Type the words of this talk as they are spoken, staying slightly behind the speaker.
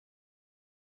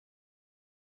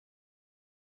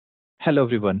Hello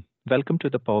everyone. Welcome to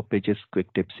the Power Pages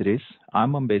Quick Tip series.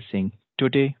 I'm Ambasing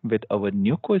today with our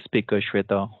new co-speaker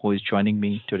Shweta, who is joining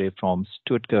me today from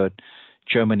Stuttgart,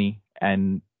 Germany.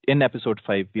 And in episode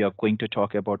 5, we are going to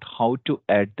talk about how to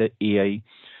add the AI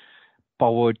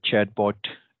powered chatbot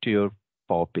to your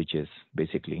Power Pages,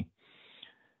 basically.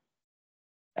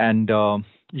 And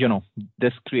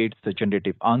this creates the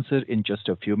generative answer in just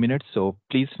a few minutes. So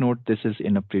please note this is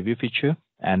in a preview feature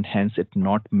and hence it's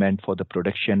not meant for the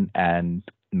production and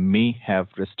may have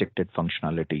restricted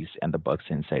functionalities and the bugs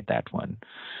inside that one.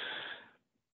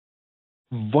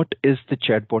 What is the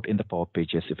chatbot in the Power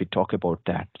Pages if we talk about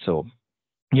that? So,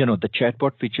 the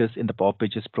chatbot features in the Power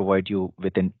Pages provide you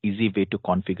with an easy way to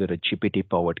configure a GPT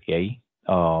powered AI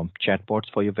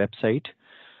chatbots for your website.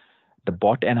 The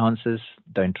bot enhances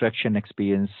the interaction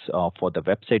experience for the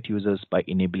website users by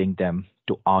enabling them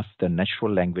to ask the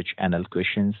natural language NL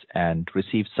questions and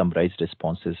receive summarized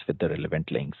responses with the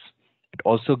relevant links. It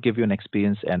also gives you an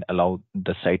experience and allow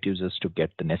the site users to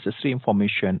get the necessary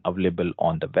information available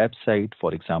on the website,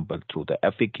 for example, through the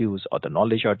FAQs or the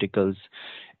knowledge articles,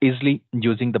 easily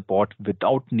using the bot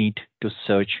without need to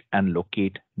search and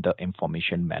locate the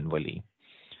information manually.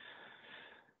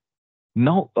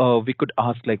 Now, we could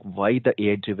ask like why the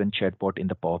AI-driven chatbot in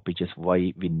the Power Pages,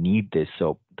 why we need this.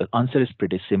 So the answer is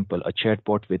pretty simple. A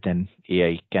chatbot with an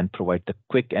AI can provide the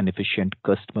quick and efficient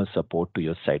customer support to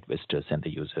your site visitors and the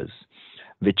users,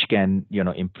 which can,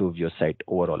 improve your site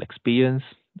overall experience.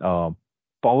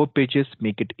 Power Pages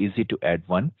make it easy to add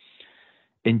one.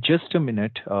 In just a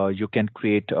minute, you can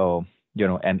create, an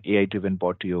AI-driven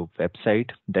bot to your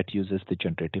website that uses the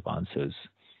generative answers,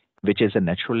 which is a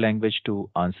natural language to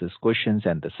answer questions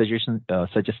and the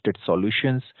suggested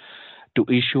solutions to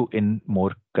issue in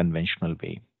more conventional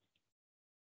way.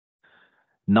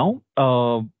 Now,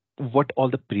 what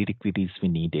all the prerequisites we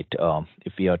needed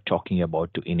if we are talking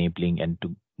about to enabling and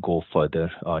to go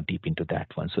further deep into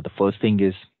that one. So the first thing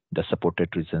is the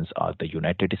supported regions are the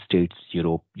United States,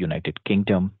 Europe, United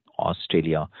Kingdom,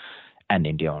 Australia, and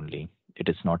India only. It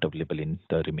is not available in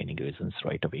the remaining regions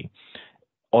right away.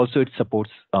 Also, it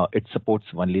supports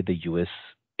only the US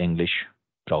English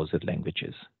browser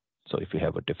languages. So if you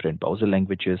have a different browser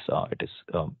languages,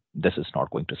 this is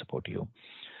not going to support you.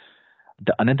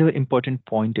 The another important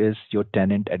point is your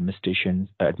tenant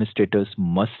administrators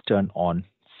must turn on,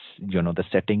 the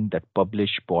setting that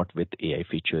publish bot with AI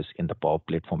features in the Power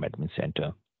Platform Admin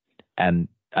Center. And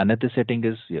another setting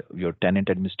is your tenant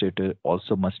administrator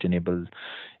also must enable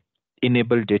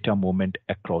data movement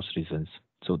across regions.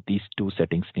 So these two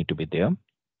settings need to be there.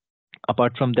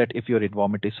 Apart from that, if your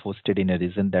environment is hosted in a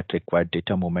region that requires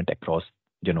data movement across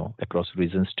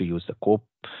regions to use the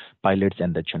co-pilots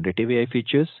and the generative AI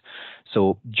features,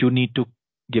 so you need to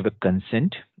give a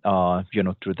consent,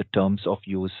 through the terms of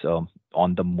use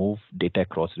on the move data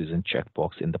across region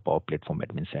checkbox in the Power Platform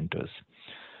admin centers.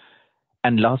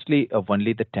 And lastly,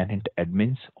 only the tenant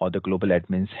admins or the global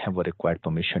admins have a required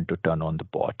permission to turn on the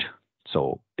bot.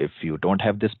 So if you don't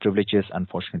have these privileges,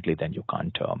 unfortunately, then you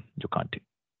can't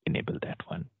enable that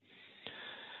one.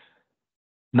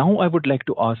 Now I would like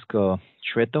to ask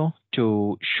Shweta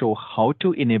to show how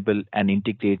to enable and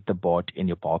integrate the bot in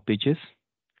your Power Pages.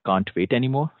 Can't wait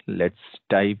anymore. Let's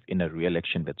dive in a real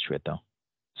action with Shweta.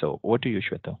 So over to you,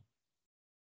 Shweta.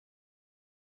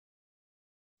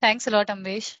 Thanks a lot,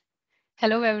 Ambesh.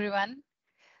 Hello, everyone.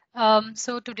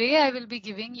 So today I will be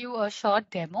giving you a short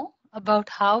demo about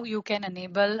how you can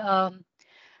enable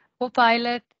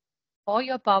Copilot or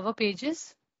your Power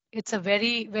Pages. It's a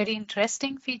very, very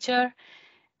interesting feature.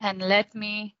 And let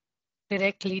me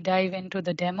directly dive into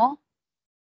the demo.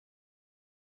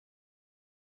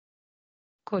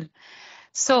 Cool.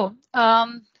 So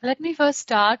let me first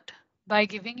start by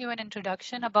giving you an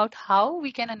introduction about how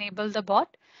we can enable the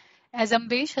bot. As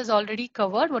Ambesh has already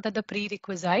covered, what are the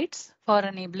prerequisites for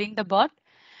enabling the bot?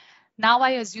 Now I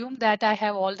assume that I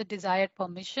have all the desired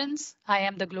permissions. I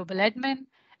am the global admin,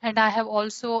 and I have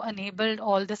also enabled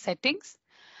all the settings.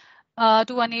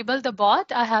 To enable the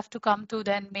bot, I have to come to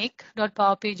then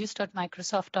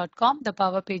make.powerpages.microsoft.com, the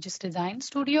Power Pages Design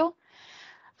Studio.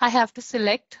 I have to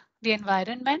select the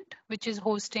environment, which is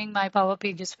hosting my Power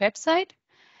Pages website.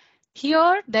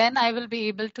 Here, then I will be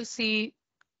able to see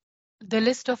the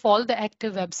list of all the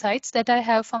active websites that I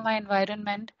have for my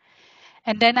environment.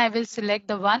 And then I will select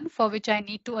the one for which I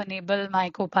need to enable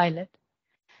my Copilot.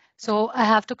 So I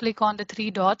have to click on the three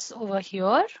dots over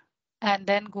here and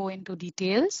then go into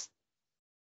details.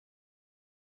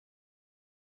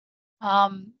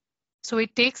 So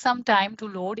it takes some time to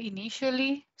load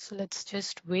initially. So let's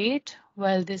just wait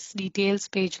while this details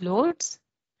page loads.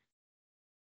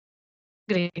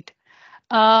 Great.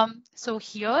 So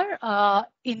here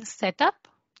in setup,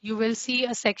 you will see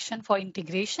a section for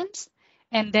integrations,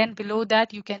 and then below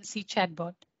that you can see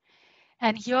chatbot.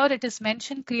 And here it is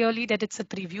mentioned clearly that it's a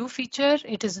preview feature.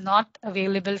 It is not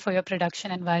available for your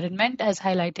production environment as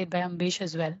highlighted by Ambesh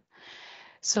as well.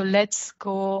 So let's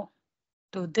go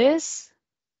to this.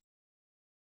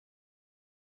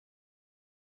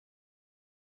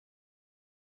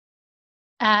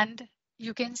 And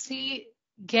you can see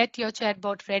get your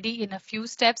chatbot ready in a few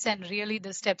steps, and really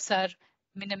the steps are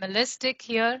minimalistic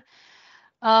here.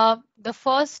 The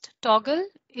first toggle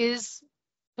is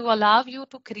to allow you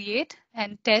to create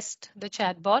and test the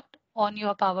chatbot on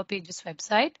your Power Pages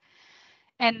website.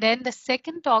 And then the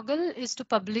second toggle is to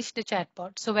publish the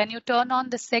chatbot. So when you turn on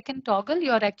the second toggle,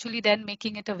 you're actually then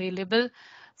making it available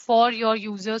for your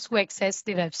users who access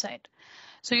the website.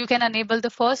 So you can enable the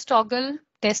first toggle,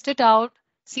 test it out,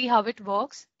 see how it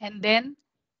works, and then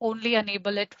only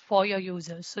enable it for your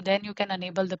users. So then you can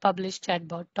enable the publish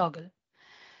chatbot toggle.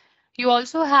 You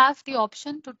also have the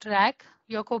option to track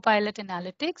your Copilot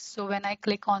analytics. So when I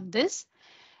click on this,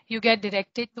 you get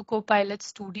directed to Copilot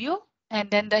Studio and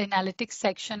then the analytics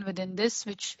section within this,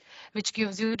 which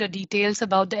gives you the details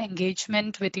about the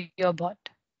engagement with your bot.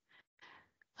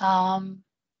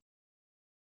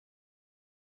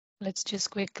 Let's just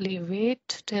quickly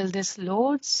wait till this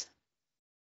loads.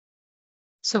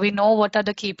 So we know what are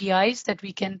the KPIs that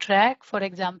we can track. For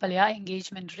example, yeah,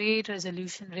 engagement rate,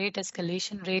 resolution rate,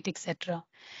 escalation rate, etc.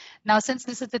 Now, since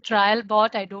this is the trial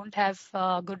bot, I don't have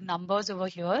good numbers over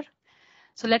here.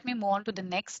 So let me move on to the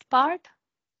next part.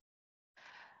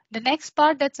 The next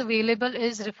part that's available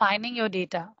is refining your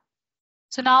data.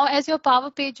 So now as your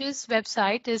Power Pages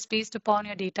website is based upon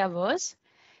your Dataverse,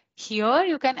 here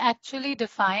you can actually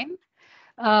define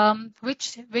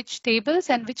which tables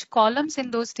and which columns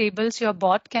in those tables your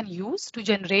bot can use to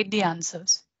generate the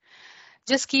answers.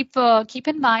 Just keep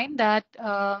in mind that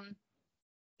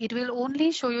it will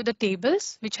only show you the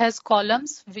tables which has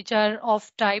columns which are of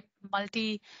type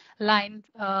multi-line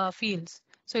fields.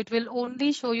 So it will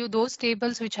only show you those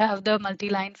tables which have the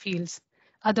multi-line fields.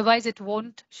 Otherwise, it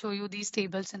won't show you these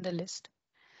tables in the list.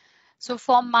 So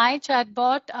for my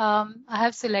chatbot, I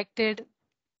have selected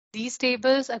these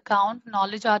tables: account,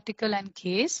 knowledge article, and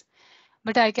case.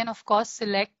 But I can, of course,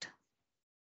 select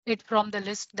it from the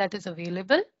list that is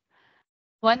available.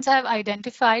 Once I've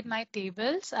identified my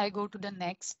tables, I go to the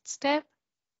next step.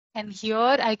 And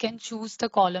here I can choose the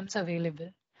columns available.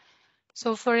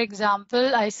 So for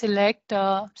example, I select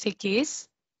say case,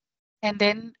 and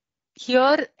then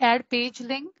here add page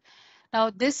link. Now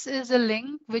this is a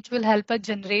link which will help us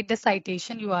generate the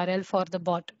citation URL for the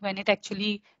bot when it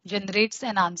actually generates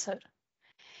an answer.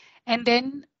 And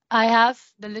then I have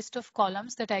the list of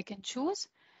columns that I can choose.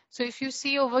 So if you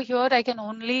see over here, I can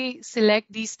only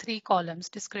select these three columns: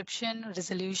 description,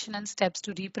 resolution, and steps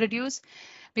to reproduce,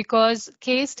 because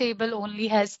case table only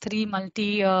has three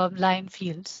multi-line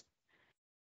fields.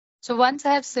 So once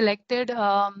I have selected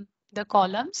the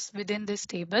columns within this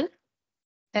table,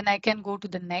 then I can go to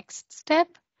the next step.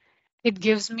 It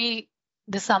gives me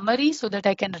the summary so that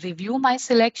I can review my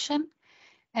selection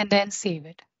and then save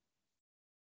it.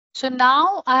 So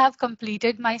now I have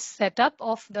completed my setup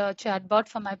of the chatbot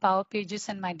for my Power Pages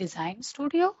and my Design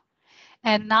Studio.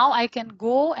 And now I can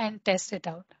go and test it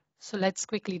out. So let's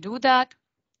quickly do that.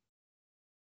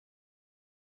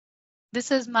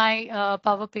 This is my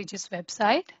Power Pages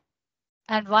website.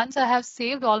 And once I have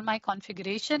saved all my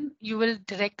configuration, you will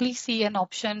directly see an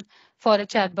option for a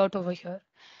chatbot over here.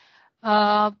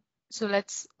 So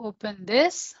let's open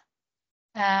this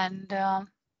and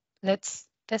let's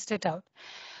test it out.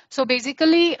 So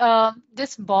basically,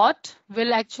 this bot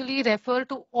will actually refer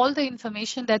to all the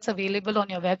information that's available on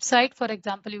your website. For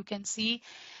example, you can see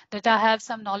that I have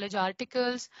some knowledge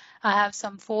articles, I have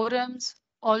some forums,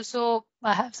 also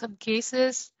I have some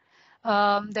cases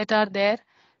that are there.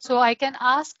 So I can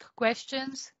ask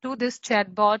questions to this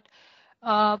chatbot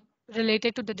uh,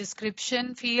 related to the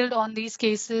description field on these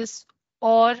cases,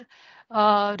 or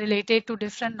related to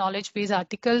different knowledge base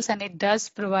articles, and it does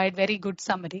provide very good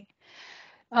summary.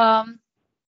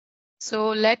 So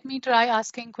let me try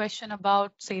asking question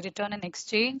about, say, return and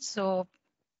exchange. So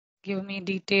give me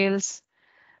details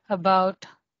about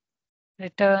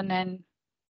return and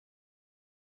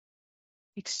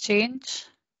exchange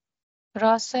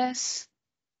process.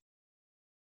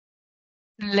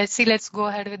 Let's see, let's go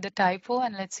ahead with the typo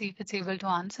and let's see if it's able to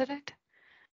answer it.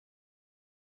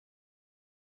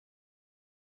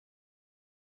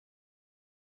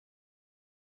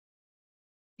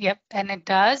 Yep, and it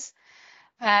does.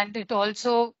 And it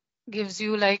also gives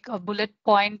you like a bullet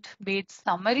point based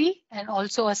summary and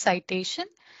also a citation.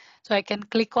 So I can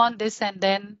click on this and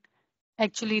then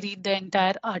actually read the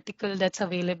entire article that's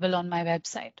available on my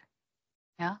website.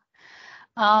 Yeah.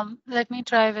 Let me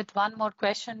try with one more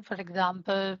question. For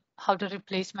example, how to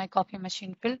replace my copy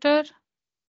machine filter.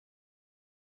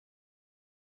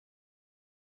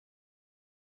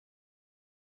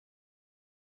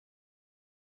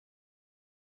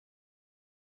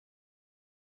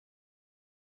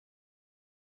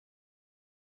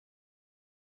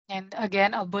 And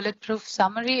again, a bulletproof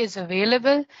summary is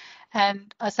available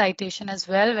and a citation as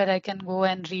well where I can go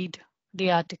and read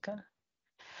the article.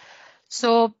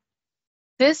 So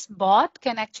this bot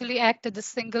can actually act as a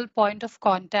single point of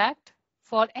contact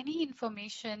for any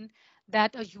information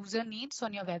that a user needs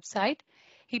on your website.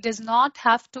 He does not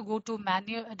have to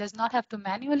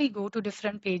manually go to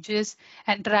different pages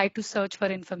and try to search for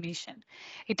information.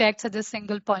 It acts as a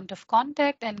single point of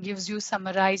contact and gives you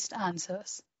summarized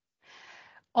answers.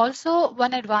 Also,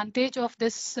 one advantage of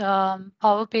this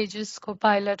Power Pages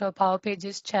Copilot or Power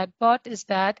Pages chatbot is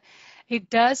that it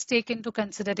does take into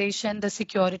consideration the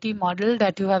security model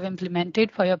that you have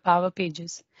implemented for your Power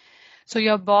Pages. So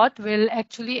your bot will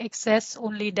actually access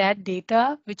only that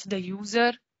data which the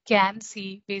user can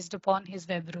see based upon his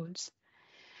web rules.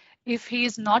 If he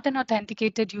is not an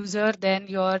authenticated user, then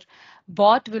your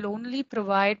bot will only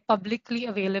provide publicly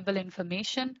available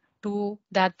information to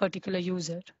that particular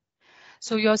user.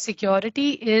 So your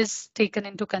security is taken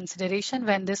into consideration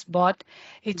when this bot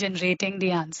is generating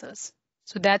the answers.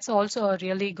 So that's also a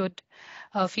really good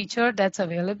feature that's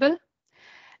available.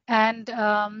 And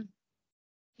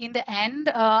in the end,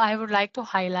 I would like to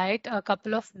highlight a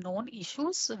couple of known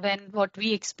issues when what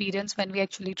we experience when we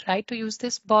actually try to use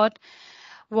this bot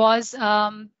was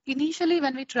initially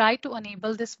when we tried to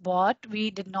enable this bot, we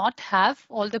did not have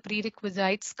all the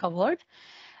prerequisites covered.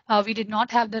 We did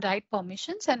not have the right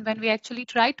permissions. And when we actually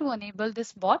tried to enable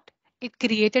this bot, it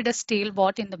created a stale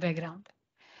bot in the background.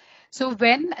 So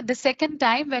when the second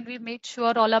time, when we made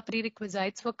sure all our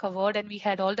prerequisites were covered and we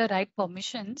had all the right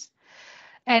permissions,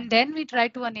 and then we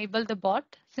tried to enable the bot,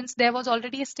 since there was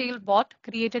already a stale bot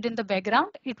created in the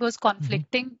background, it was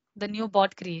conflicting the new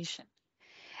bot creation.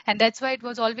 And that's why it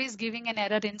was always giving an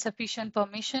error insufficient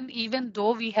permission, even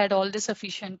though we had all the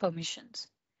sufficient permissions.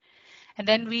 And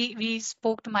then we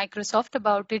spoke to Microsoft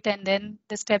about it. And then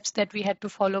the steps that we had to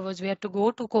follow was we had to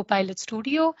go to Copilot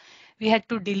Studio. We had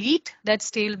to delete that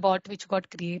stale bot which got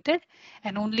created.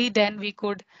 And only then we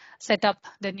could set up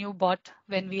the new bot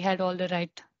when we had all the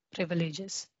right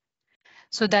privileges.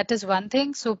 So that is one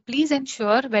thing. So please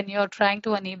ensure when you're trying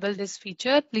to enable this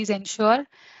feature, please ensure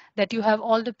that you have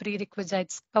all the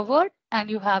prerequisites covered and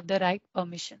you have the right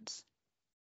permissions.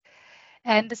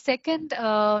 And the second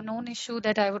known issue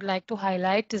that I would like to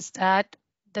highlight is that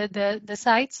the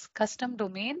site's custom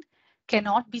domain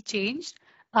cannot be changed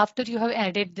after you have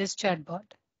added this chatbot.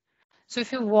 So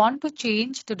if you want to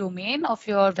change the domain of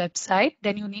your website,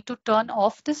 then you need to turn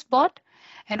off this bot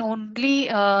and only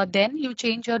then you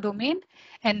change your domain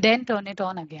and then turn it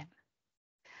on again.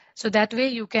 So that way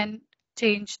you can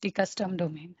change the custom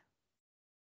domain.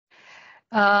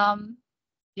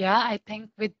 Yeah, I think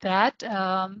with that,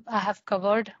 I have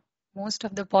covered most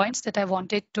of the points that I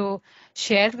wanted to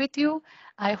share with you.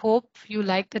 I hope you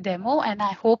like the demo, and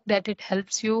I hope that it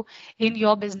helps you in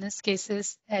your business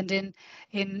cases and in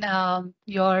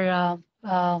your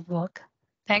work.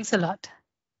 Thanks a lot.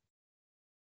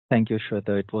 Thank you,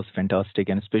 Shweta. It was fantastic,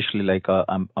 and especially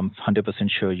I'm 100%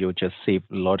 sure you just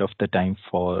saved a lot of the time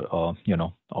for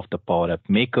of the Power App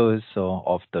makers,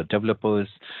 of the developers,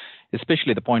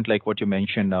 especially the point like what you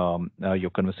mentioned, your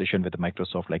conversation with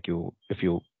Microsoft, like if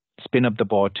you spin up the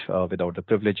bot without the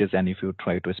privileges, and if you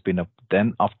try to spin up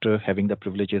then after having the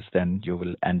privileges, then you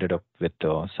will ended up with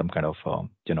some kind of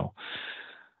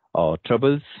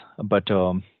troubles. But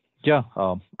yeah,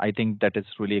 I think that is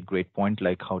really a great point,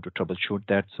 like how to troubleshoot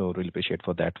that. So really appreciate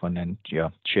for that one, and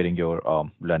yeah, sharing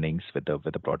your learnings with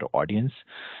the broader audience.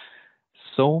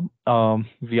 So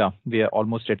yeah, we are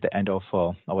almost at the end of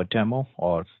our demo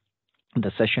or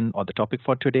the session or the topic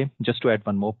for today. Just to add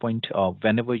one more point,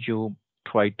 whenever you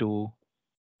try to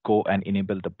go and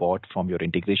enable the bot from your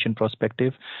integration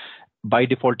perspective, by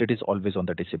default, it is always on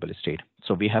the disable state.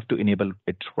 So we have to enable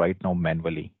it right now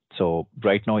manually. So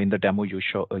right now in the demo, you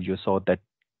saw that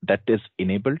that is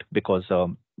enabled because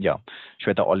yeah,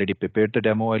 Shweta already prepared the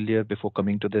demo earlier before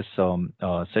coming to this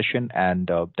session,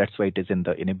 and that's why it is in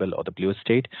the enable or the blue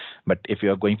state. But if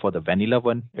you are going for the vanilla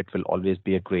one, it will always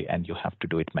be a gray, and you have to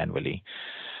do it manually.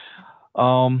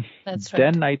 That's right.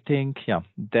 Then I think, yeah.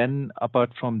 Then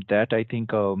apart from that, I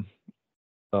think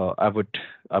I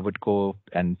would go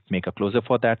and make a closer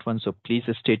for that one. So please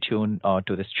stay tuned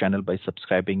to this channel by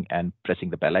subscribing and pressing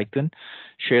the bell icon.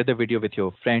 Share the video with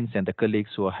your friends and the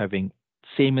colleagues who are having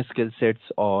same skill sets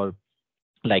or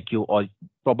like you, or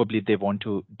probably they want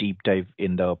to deep dive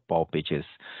in the Power Pages.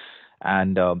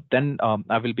 And then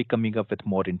I will be coming up with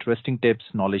more interesting tips,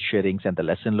 knowledge sharings, and the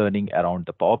lesson learning around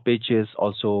the Power Pages.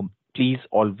 Also, please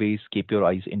always keep your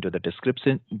eyes into the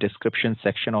description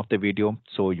section of the video,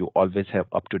 so you always have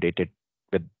up to date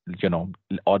with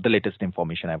all the latest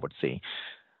information. I would say.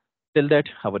 Till that,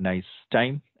 have a nice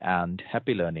time and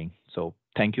happy learning. So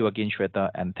thank you again,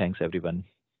 Shweta, and thanks everyone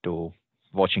to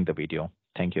watching the video.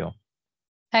 Thank you.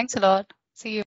 Thanks a lot. See you.